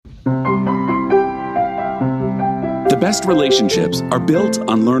The best relationships are built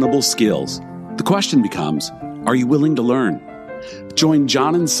on learnable skills. The question becomes, are you willing to learn? Join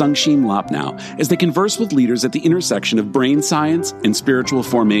John and Sungshim Lopnow as they converse with leaders at the intersection of brain science and spiritual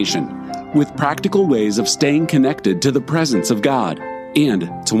formation, with practical ways of staying connected to the presence of God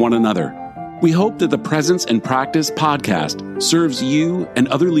and to one another. We hope that the Presence and Practice podcast serves you and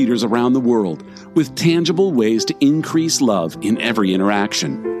other leaders around the world with tangible ways to increase love in every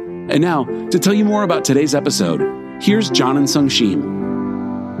interaction. And now, to tell you more about today's episode, here's John and Sungshim.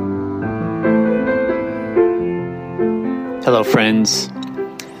 Hello, friends.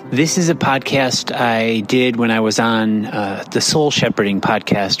 This is a podcast I did when I was on the Soul Shepherding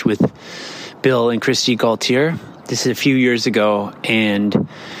podcast with Bill and Christy Gaultier. This is a few years ago, and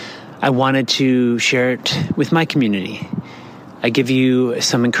I wanted to share it with my community. I give you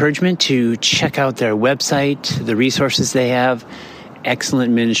some encouragement to check out their website, the resources they have.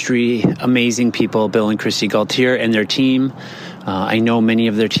 Excellent ministry, amazing people, Bill and Christy Gaultier and their team. I know many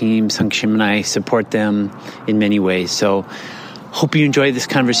of their team. Sungshim and I support them in many ways. So hope you enjoyed this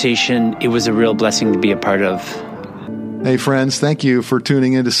conversation. It was a real blessing to be a part of. Hey, friends, thank you for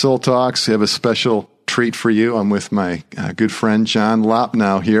tuning into Soul Talks. We have a special treat for you. I'm with my good friend, John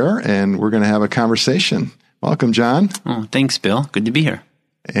Lopnow here, and we're going to have a conversation. Welcome, John. Oh, thanks, Bill. Good to be here.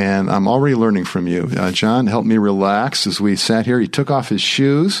 And I'm already learning from you. John helped me relax as we sat here. He took off his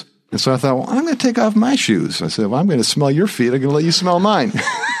shoes. And so I thought, well, I'm going to take off my shoes. I said, well, I'm going to smell your feet. I'm going to let you smell mine.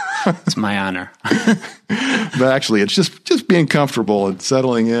 It's my honor. But actually, it's just being comfortable and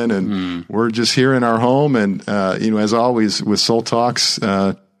settling in. And we're just here in our home. And, as always with Soul Talks,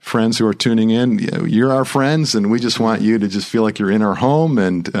 friends who are tuning in, you're our friends. And we just want you to just feel like you're in our home.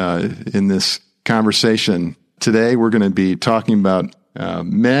 And in this conversation today, we're going to be talking about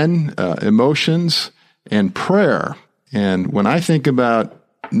men, emotions, and prayer. And when I think about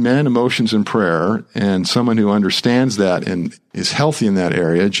men, emotions, and prayer, and someone who understands that and is healthy in that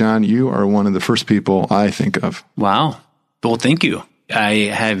area, John, you are one of the first people I think of. Wow. Well, thank you. I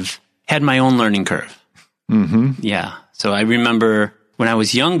have had my own learning curve. Mm-hmm. Yeah. So I remember when I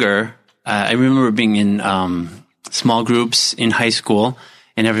was younger, I remember being in small groups in high school,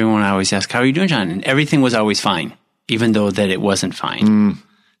 and everyone would always ask, how are you doing, John? And everything was always fine, even though that it wasn't fine.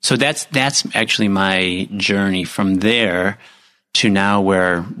 So that's actually my journey from there to now,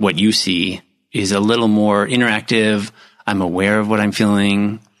 where what you see is a little more interactive. I'm aware of what I'm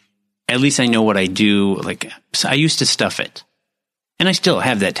feeling. At least I know what I do. Like, so I used to stuff it, and I still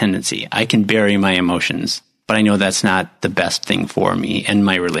have that tendency. I can bury my emotions, but I know that's not the best thing for me and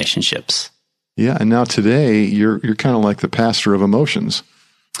my relationships. Yeah, and now today you're kind of like the pastor of emotions.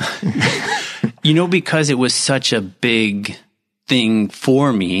 Because it was such a big thing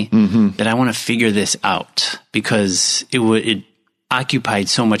for me that I want to figure this out, because it occupied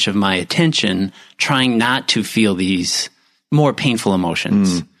so much of my attention, trying not to feel these more painful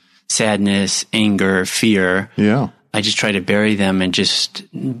emotions, sadness, anger, fear. Yeah. I just try to bury them and just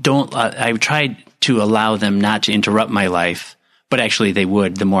I tried to allow them not to interrupt my life, but actually they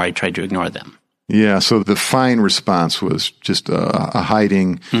would the more I tried to ignore them. Yeah, so the fine response was just a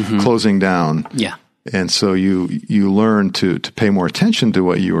hiding, closing down. Yeah. And so you learn to pay more attention to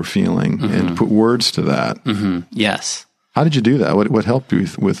what you were feeling and to put words to that. Yes. How did you do that? What helped you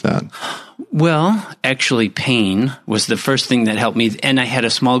with that? Well, actually, pain was the first thing that helped me. And I had a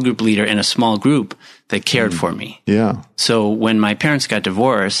small group leader and a small group that cared for me. Yeah. So when my parents got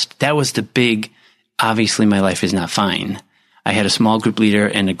divorced, that was the big, obviously my life is not fine. I had a small group leader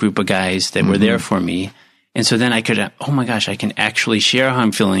and a group of guys that were there for me. And so then I could, oh my gosh, I can actually share how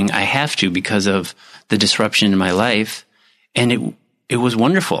I'm feeling. I have to, because of the disruption in my life. And it was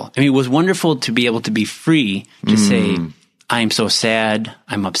wonderful. I mean, it was wonderful to be able to be free to say, I'm so sad,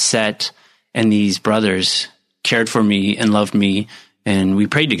 I'm upset. And these brothers cared for me and loved me, and we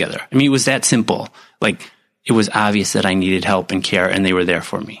prayed together. I mean, it was that simple. Like, it was obvious that I needed help and care, and they were there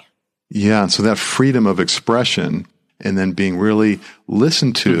for me. Yeah, and so that freedom of expression and then being really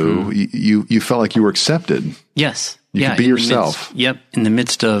listened to, you felt like you were accepted. Yes. You could be yourself. In the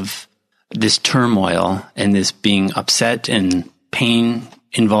midst of this turmoil and this being upset and pain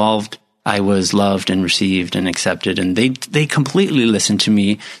involved, I was loved and received and accepted, and they completely listened to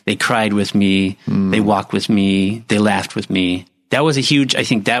me. They cried with me. They walked with me. They laughed with me. That was I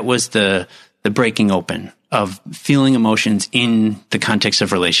think that was the breaking open of feeling emotions in the context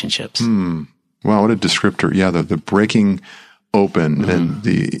of relationships. Wow, what a descriptor. Yeah, the breaking open and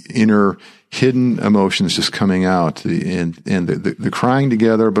the inner hidden emotions just coming out, the crying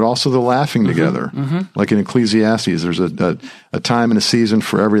together, but also the laughing together. Like in Ecclesiastes, there's a time and a season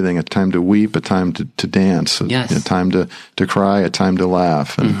for everything, a time to weep, a time to dance, a time to cry, a time to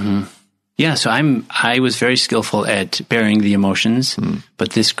laugh. And, Yeah, so I was very skillful at bearing the emotions,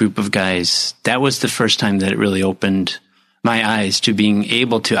 but this group of guys, that was the first time that it really opened my eyes to being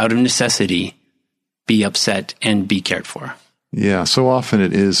able to, out of necessity, be upset and be cared for. Yeah, so often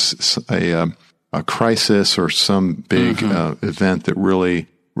it is a crisis or some big event that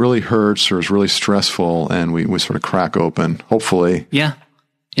really hurts or is really stressful, and we sort of crack open, hopefully. Yeah,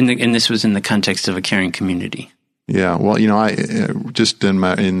 and this was in the context of a caring community. Yeah, well, I just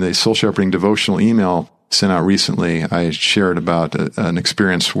in the Soul Shepherding devotional email sent out recently, I shared about an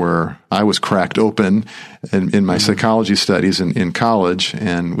experience where I was cracked open in my psychology studies in college,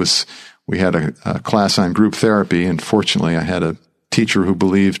 and we had a class on group therapy, and fortunately, I had a teacher who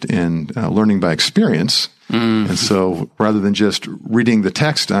believed in learning by experience, and so rather than just reading the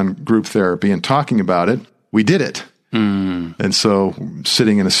text on group therapy and talking about it, we did it, and so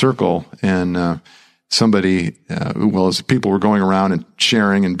sitting in a circle and. Somebody, as people were going around and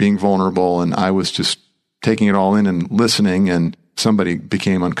sharing and being vulnerable, and I was just taking it all in and listening, and somebody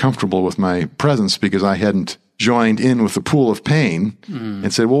became uncomfortable with my presence because I hadn't joined in with the pool of pain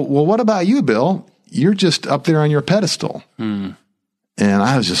and said, well, what about you, Bill? You're just up there on your pedestal. And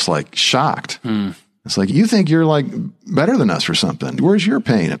I was just like shocked. It's like, you think you're like better than us or something. Where's your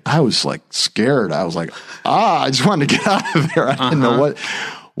pain? I was like scared. I was like, I just wanted to get out of there. I didn't know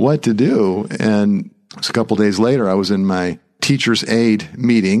what to do. And it was a couple of days later, I was in my teacher's aide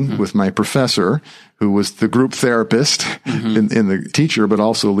meeting with my professor, who was the group therapist in the teacher, but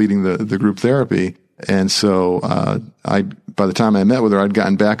also leading the group therapy. And so by the time I met with her, I'd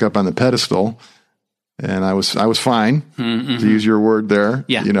gotten back up on the pedestal, and I was fine, to use your word there.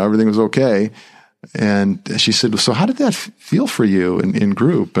 Yeah. Everything was okay. And she said, so how did that feel for you in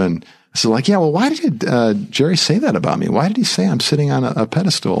group? And I said, why did Jerry say that about me? Why did he say I'm sitting on a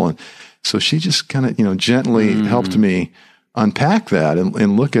pedestal? And so she just kind of, gently helped me unpack that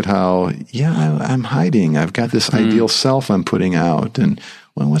and look at how, I'm hiding. I've got this ideal self I'm putting out. And,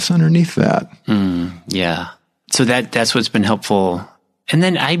 what's underneath that? Yeah. So that's what's been helpful. And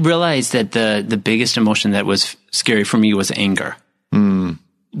then I realized that the biggest emotion that was scary for me was anger.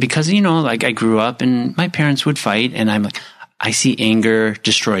 Because, I grew up and my parents would fight, and I'm like, I see anger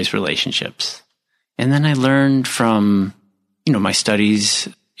destroys relationships. And then I learned from, my studies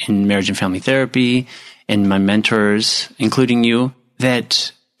in marriage and family therapy and my mentors, including you,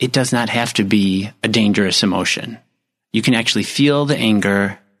 that it does not have to be a dangerous emotion. You can actually feel the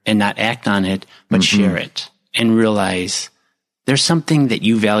anger and not act on it, but share it and realize there's something that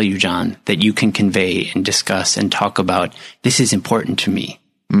you value, John, that you can convey and discuss and talk about. This is important to me.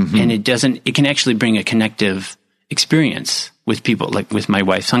 And it can actually bring a connective experience with people. Like with my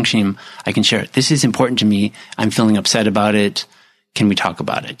wife, Sangshim, I can share it. This is important to me. I'm feeling upset about it. Can we talk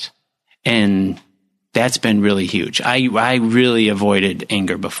about it? And that's been really huge. I really avoided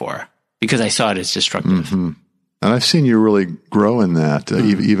anger before because I saw it as destructive. And I've seen you really grow in that,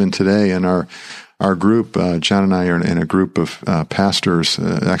 even today in our group. John and I are in a group of pastors.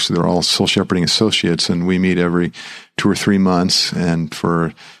 Actually, they're all Soul Shepherding associates, and we meet every 2 or 3 months, and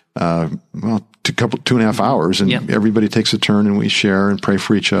for 2.5 hours, and everybody takes a turn, and we share and pray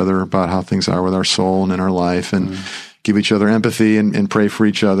for each other about how things are with our soul and in our life, and give each other empathy and pray for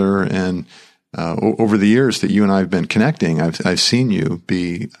each other. And over the years that you and I have been connecting, I've seen you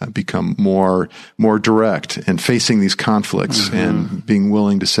become more direct and facing these conflicts and being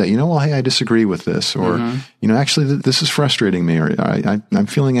willing to say, hey, I disagree with this, or actually this is frustrating me, or I'm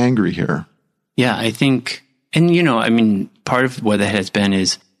feeling angry here. Yeah, I think, and part of what that has been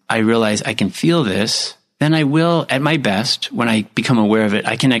is I realize I can feel this, then I will, at my best, when I become aware of it,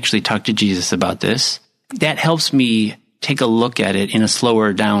 I can actually talk to Jesus about this. That helps me take a look at it in a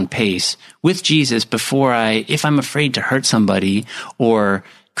slower down pace with Jesus before if I'm afraid to hurt somebody or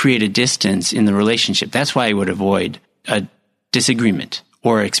create a distance in the relationship. That's why I would avoid a disagreement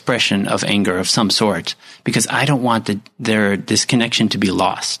or expression of anger of some sort, because I don't want this connection to be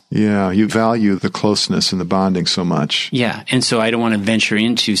lost. Yeah, you value the closeness and the bonding so much. Yeah, and so I don't want to venture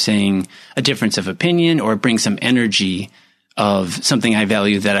into saying a difference of opinion or bring some energy of something I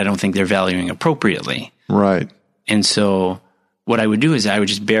value that I don't think they're valuing appropriately. Right. And so what I would do is I would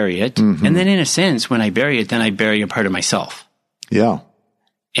just bury it. And then in a sense, when I bury it, then I bury a part of myself. Yeah.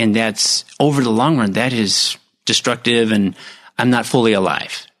 And that's, over the long run, that is destructive, and I'm not fully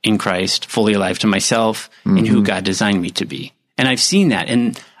alive in Christ, fully alive to myself and who God designed me to be. And I've seen that.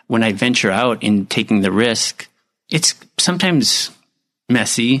 And when I venture out in taking the risk It's sometimes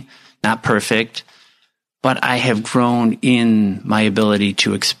messy, not perfect, but I have grown in my ability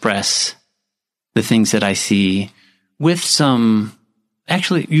to express the things that I see with some,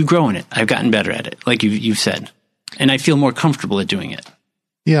 actually, you grow in it. I've gotten better at it, like you've said, and I feel more comfortable at doing it.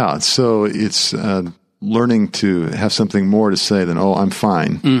 Yeah, so it's learning to have something more to say than, oh, I'm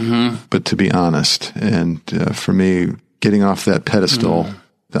fine, but to be honest. And for me, getting off that pedestal,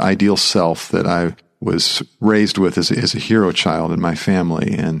 the ideal self that I was raised with as a hero child in my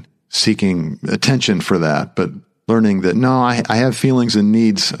family, and seeking attention for that, but learning that, no, I have feelings and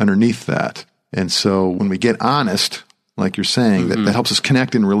needs underneath that. And so when we get honest, like you're saying, that helps us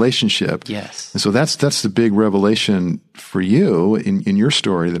connect in relationship. Yes. And so that's the big revelation for you in your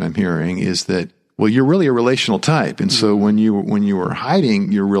story that I'm hearing, is that, well, you're really a relational type. And so when you were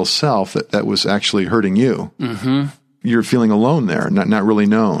hiding your real self, that was actually hurting you. You're feeling alone there, not really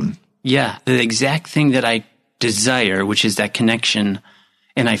known. Yeah. The exact thing that I desire, which is that connection,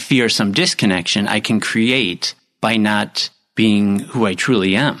 and I fear some disconnection, I can create by not being who I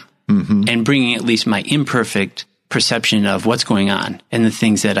truly am. And bringing at least my imperfect perception of what's going on and the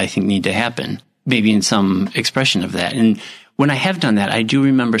things that I think need to happen, maybe in some expression of that. And when I have done that, I do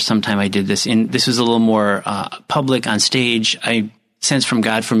remember sometime I did this, and this was a little more public on stage. I sensed from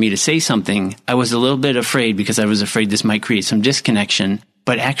God for me to say something. I was a little bit afraid because I was afraid this might create some disconnection.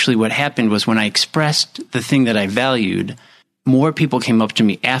 But actually what happened was, when I expressed the thing that I valued, more people came up to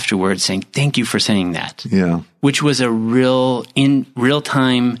me afterwards saying, thank you for saying that. Yeah. Which was a real-time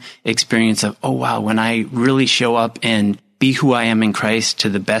experience of, oh, wow, when I really show up and be who I am in Christ to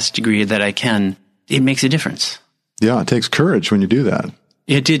the best degree that I can, it makes a difference. Yeah, it takes courage when you do that.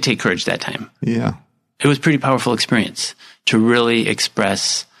 It did take courage that time. Yeah. It was a pretty powerful experience to really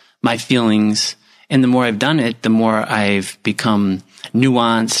express my feelings. And the more I've done it, the more I've become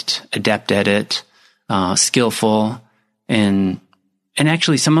nuanced, adept at it, skillful. And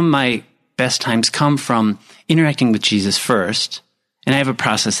actually, some of my best times come from interacting with Jesus first. And I have a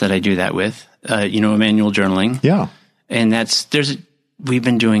process that I do that with, Emmanuel journaling. Yeah. And we've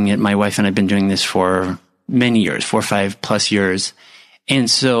been doing it. My wife and I've been doing this for many years, 4 or 5 plus years. And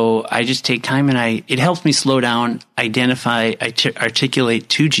so I just take time, and it helps me slow down, identify, articulate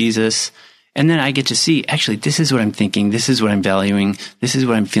to Jesus. And then I get to see, actually, this is what I'm thinking. This is what I'm valuing. This is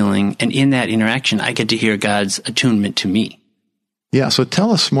what I'm feeling. And in that interaction, I get to hear God's attunement to me. Yeah. So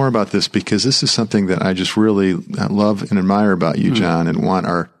tell us more about this, because this is something that I just really love and admire about you, John, and want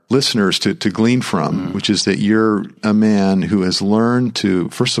our listeners to glean from, which is that you're a man who has learned to,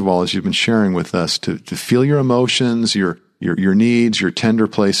 first of all, as you've been sharing with us, to feel your emotions, your needs, your tender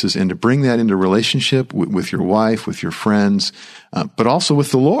places, and to bring that into relationship with your wife, with your friends, but also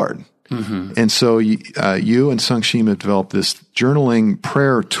with the Lord. And so you and Sung-Shim have developed this journaling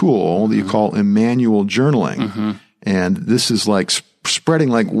prayer tool that you call Emmanuel Journaling. And this is like spreading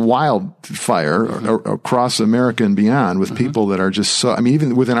like wildfire across America and beyond, with people that are just so, I mean,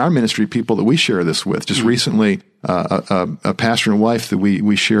 even within our ministry, people that we share this with. Just recently, a pastor and wife that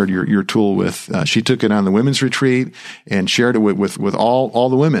we shared your tool with, she took it on the women's retreat and shared it with all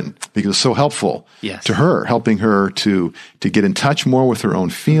the women, because it's so helpful to her, helping her to get in touch more with her own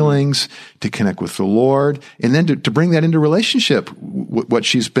feelings, to connect with the Lord, and then to bring that into relationship, what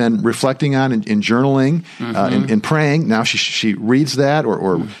she's been reflecting on in journaling, in praying. Now she reads that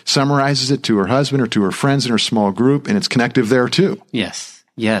or summarizes it to her husband or to her friends in her small group, and it's connective there too. Yes.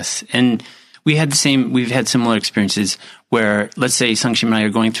 And we've had similar experiences where, let's say Sung-Shim and I are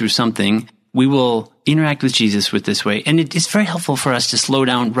going through something, we will interact with Jesus with this way. And it's very helpful for us to slow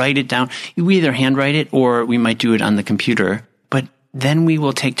down, write it down. We either handwrite it or we might do it on the computer. But then we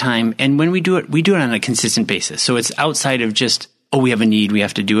will take time. And when we do it on a consistent basis. So it's outside of just, we have a need, we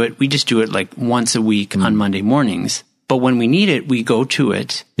have to do it. We just do it like once a week on Monday mornings. But when we need it, we go to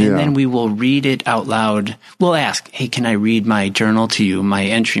it, and then we will read it out loud. We'll ask, hey, can I read my journal to you, my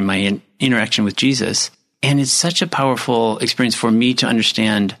entry, my interaction with Jesus? And it's such a powerful experience for me to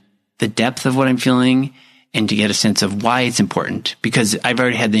understand the depth of what I'm feeling and to get a sense of why it's important, because I've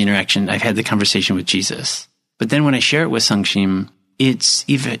already had the interaction. I've had the conversation with Jesus. But then when I share it with Sung-Shim, if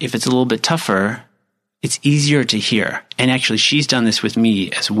it's a little bit tougher, it's easier to hear. And actually, she's done this with me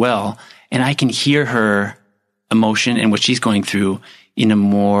as well. And I can hear her emotion and what she's going through in a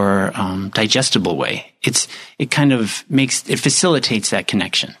more digestible way. It facilitates that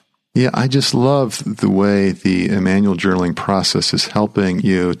connection. Yeah, I just love the way the Emmanuel journaling process is helping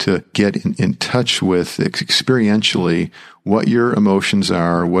you to get in touch with experientially what your emotions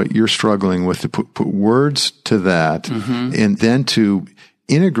are, what you're struggling with, to put words to that, and then to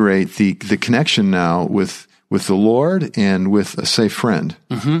integrate the connection now with the Lord and with a safe friend.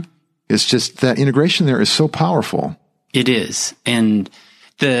 It's just that integration there is so powerful. It is. And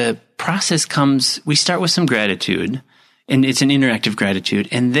the process we start with some gratitude, and it's an interactive gratitude.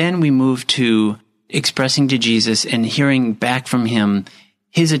 And then we move to expressing to Jesus and hearing back from him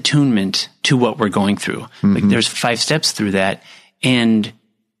his attunement to what we're going through. Like there's 5 steps through that. And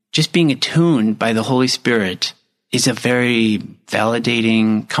just being attuned by the Holy Spirit is a very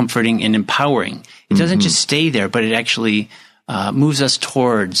validating, comforting, and empowering. It doesn't just stay there, but it actually moves us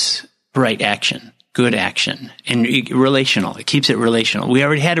towards right action, good action, and relational. It keeps it relational. We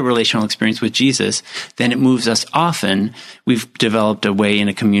already had a relational experience with Jesus. Then it moves us often. We've developed a way in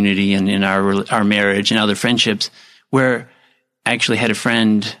a community and in our marriage and other friendships where I actually had a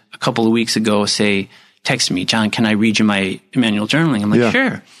friend a couple of weeks ago text me, John, can I read you my Emmanuel journaling? I'm like,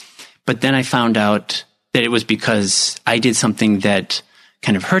 sure. But then I found out that it was because I did something that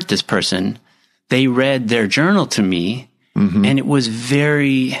kind of hurt this person. They read their journal to me, and it was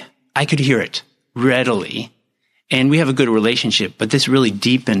I could hear it readily. And we have a good relationship, but this really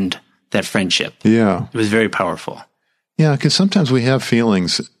deepened that friendship. Yeah. It was very powerful. Yeah, because sometimes we have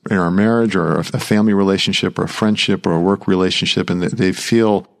feelings in our marriage or a family relationship or a friendship or a work relationship, and they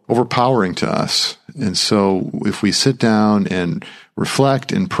feel overpowering to us. And so if we sit down and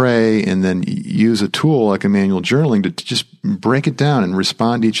reflect and pray and then use a tool like Emmanuel journaling to just break it down and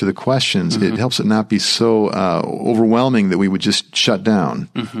respond to each of the questions, it helps it not be so overwhelming that we would just shut down.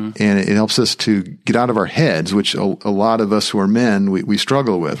 And it helps us to get out of our heads, which a lot of us who are men, we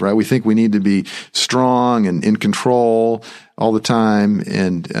struggle with, right? We think we need to be strong and in control all the time,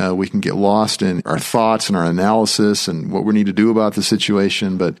 and we can get lost in our thoughts and our analysis and what we need to do about the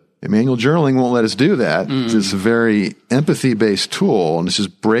situation. But Emmanuel journaling won't let us do that. It's a very empathy-based tool, and it's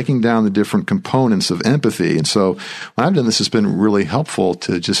just breaking down the different components of empathy. And so when I've done this, it's been really helpful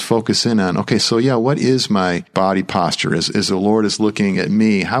to just focus in on, okay, so what is my body posture? As the Lord is looking at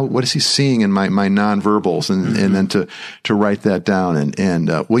me, what is he seeing in my nonverbals? And then to write that down.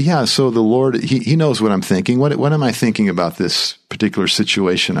 So the Lord, he knows what I'm thinking. What am I thinking about this particular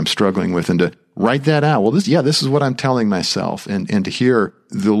situation I'm struggling with? And to write that out. Well, this is what I'm telling myself. And to hear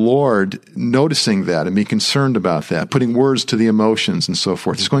the Lord noticing that and be concerned about that, putting words to the emotions and so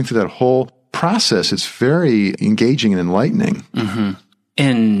forth. Just going through that whole process. It's very engaging and enlightening.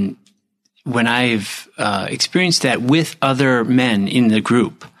 And when I've experienced that with other men in the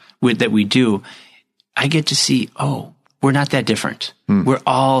group that we do, I get to see, we're not that different. We're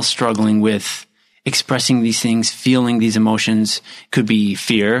all struggling with expressing these things, feeling these emotions. Could be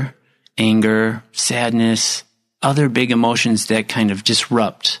fear, anger, sadness, other big emotions that kind of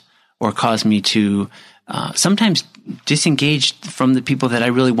disrupt or cause me to sometimes disengage from the people that I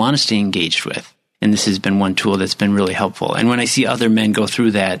really want to stay engaged with. And this has been one tool that's been really helpful. And when I see other men go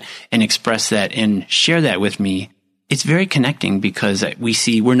through that and express that and share that with me, it's very connecting because we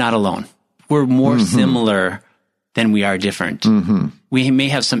see we're not alone. We're more similar than we are different. We may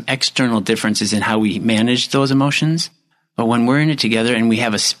have some external differences in how we manage those emotions, but when we're in it together and we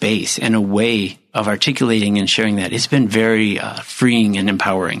have a space and a way of articulating and sharing that, it's been very freeing and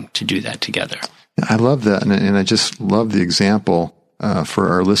empowering to do that together. I love that. And I just love the example for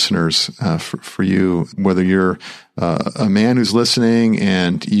our listeners, for you, whether you're a man who's listening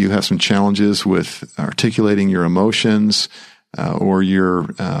and you have some challenges with articulating your emotions, or you're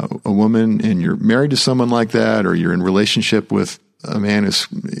a woman and you're married to someone like that, or you're in relationship with a man who's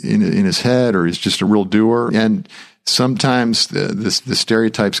in his head or is just a real doer. And sometimes the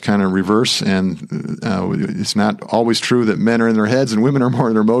stereotypes kind of reverse, and it's not always true that men are in their heads and women are more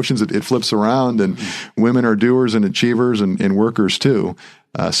in their emotions. It flips around, and women are doers and achievers and workers too.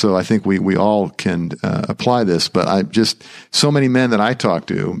 So I think we all can apply this. But so many men that I talk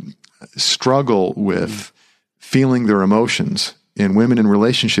to struggle with feeling their emotions, and women in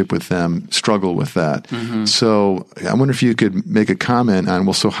relationship with them struggle with that. So I wonder if you could make a comment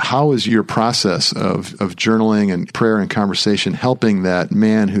on, so how is your process of journaling and prayer and conversation helping that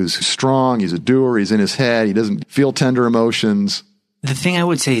man who's strong, he's a doer, he's in his head, he doesn't feel tender emotions? The thing I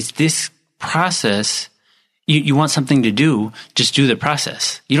would say is this process, you want something to do, just do the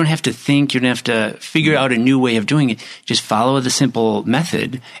process. You don't have to think, you don't have to figure out a new way of doing it. Just follow the simple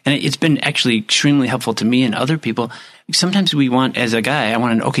method. And it's been actually extremely helpful to me and other people. Sometimes we want, as a guy, I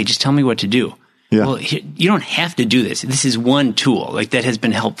want to know, okay, just tell me what to do. Yeah. Well, you don't have to do this. This is one tool, that has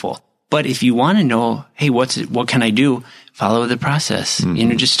been helpful. But if you want to know, hey, what can I do? Follow the process.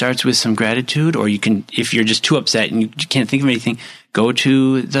 It just starts with some gratitude, or you can, if you're just too upset and you can't think of anything, go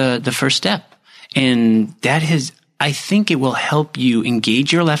to the first step. And I think it will help you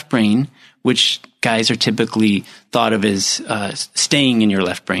engage your left brain, which guys are typically thought of as staying in your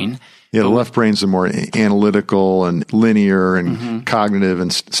left brain. Yeah, the left brain's the more analytical and linear and cognitive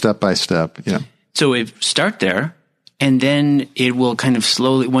and step by step. Yeah. So start there, and then it will kind of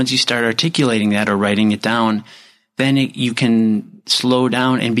slowly, once you start articulating that or writing it down, then you can slow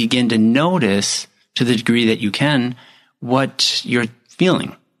down and begin to notice, to the degree that you can, what you're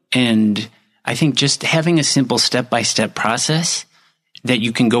feeling. And I think just having a simple step-by-step process that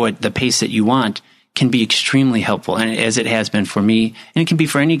you can go at the pace that you want can be extremely helpful, and as it has been for me. And it can be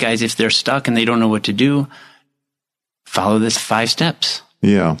for any guys if they're stuck and they don't know what to do. Follow this 5 steps.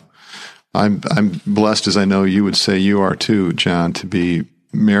 Yeah. I'm blessed, as I know you would say you are too, John, to be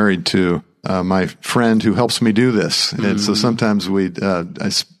married to my friend who helps me do this. And so sometimes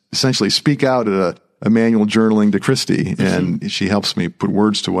I essentially speak out at a manual journaling to Christy, and she helps me put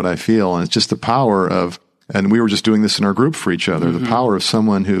words to what I feel. And it's just the power of, and we were just doing this in our group for each other, the power of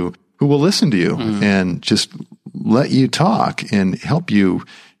someone who will listen to you and just let you talk and help you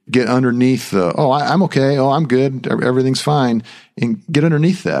get underneath I'm okay. Oh, I'm good. Everything's fine. And get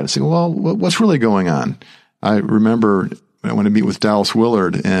underneath that and say, well, what's really going on? I remember I went to meet with Dallas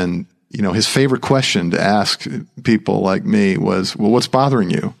Willard, and, his favorite question to ask people like me was, well, what's bothering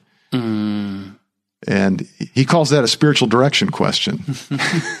you? And he calls that a spiritual direction question.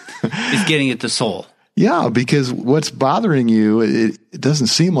 It's getting at the soul. Yeah, because what's bothering you, it doesn't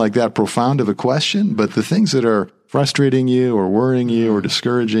seem like that profound of a question, but the things that are frustrating you or worrying you or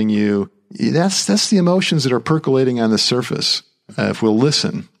discouraging you, that's the emotions that are percolating on the surface. If we'll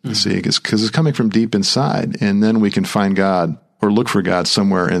listen, you see, because it's coming from deep inside, and then we can find God or look for God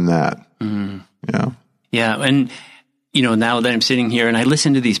somewhere in that. Yeah. Yeah. And, now that I'm sitting here and I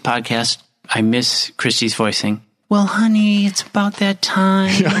listen to these podcasts, I miss Christy's voicing. Well, honey, it's about that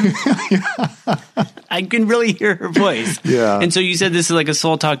time. I can really hear her voice. Yeah. And so you said this is like a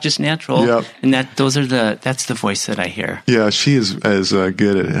soul talk, just natural. Yep. And that's the voice that I hear. Yeah, she is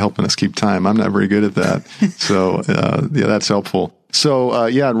good at helping us keep time. I'm not very good at that. So, that's helpful. So,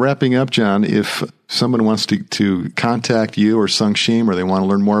 wrapping up, John, if someone wants to contact you or Sungshim, or they want to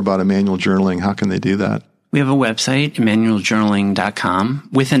learn more about Emmanuel Journaling, how can they do that? We have a website, emmanueljournaling.com,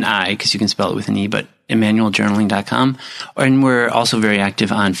 with an I, because you can spell it with an E, but emmanueljournaling.com. And we're also very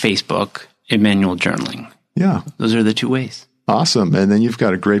active on Facebook, Emmanuel Journaling. Yeah. Those are the 2 ways. Awesome. And then you've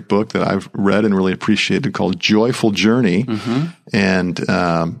got a great book that I've read and really appreciated called Joyful Journey. And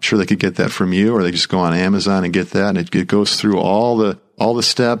I'm sure they could get that from you, or they just go on Amazon and get that. And it goes through all the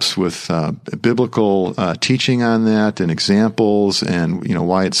steps with biblical teaching on that and examples, and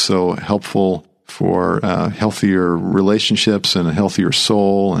why it's so helpful for healthier relationships and a healthier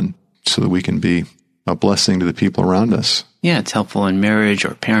soul, and so that we can be a blessing to the people around us. Yeah, it's helpful in marriage or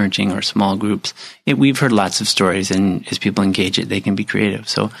parenting or small groups. We've heard lots of stories, and as people engage it, they can be creative.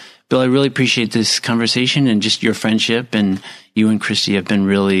 So, Bill, I really appreciate this conversation and just your friendship, and you and Christy have been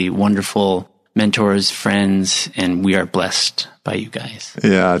really wonderful mentors, friends, and we are blessed by you guys.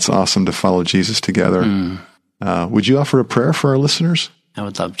 Yeah, it's awesome to follow Jesus together. Would you offer a prayer for our listeners? I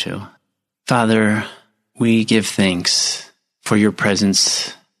would love to. Father, we give thanks for your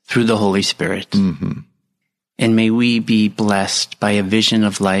presence through the Holy Spirit. And may we be blessed by a vision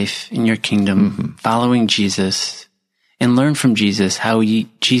of life in your kingdom, following Jesus, and learn from Jesus how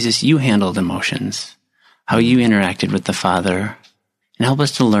Jesus, you handled emotions, how you interacted with the Father, and help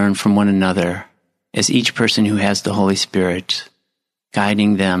us to learn from one another as each person who has the Holy Spirit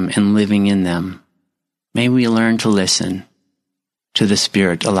guiding them and living in them. May we learn to listen to the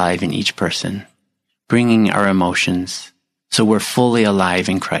Spirit alive in each person, bringing our emotions so we're fully alive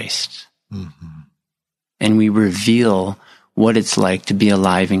in Christ. And we reveal what it's like to be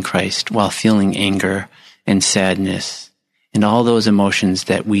alive in Christ while feeling anger and sadness and all those emotions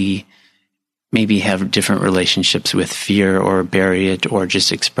that we maybe have different relationships with, fear, or bury it, or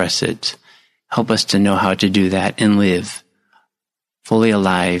just express it. Help us to know how to do that and live fully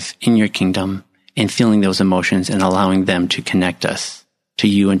alive in your kingdom and feeling those emotions and allowing them to connect us to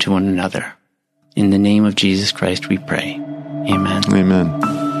you and to one another. In the name of Jesus Christ, we pray. Amen. Amen.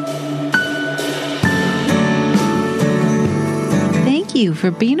 Thank you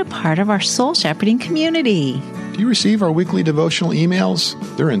for being a part of our soul shepherding community. Do you receive our weekly devotional emails?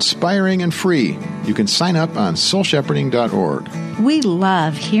 They're inspiring and free. You can sign up on soulshepherding.org. We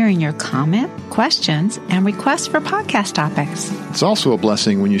love hearing your comment, questions, and requests for podcast topics. It's also a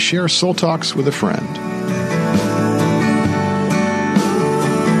blessing when you share Soul Talks with a friend.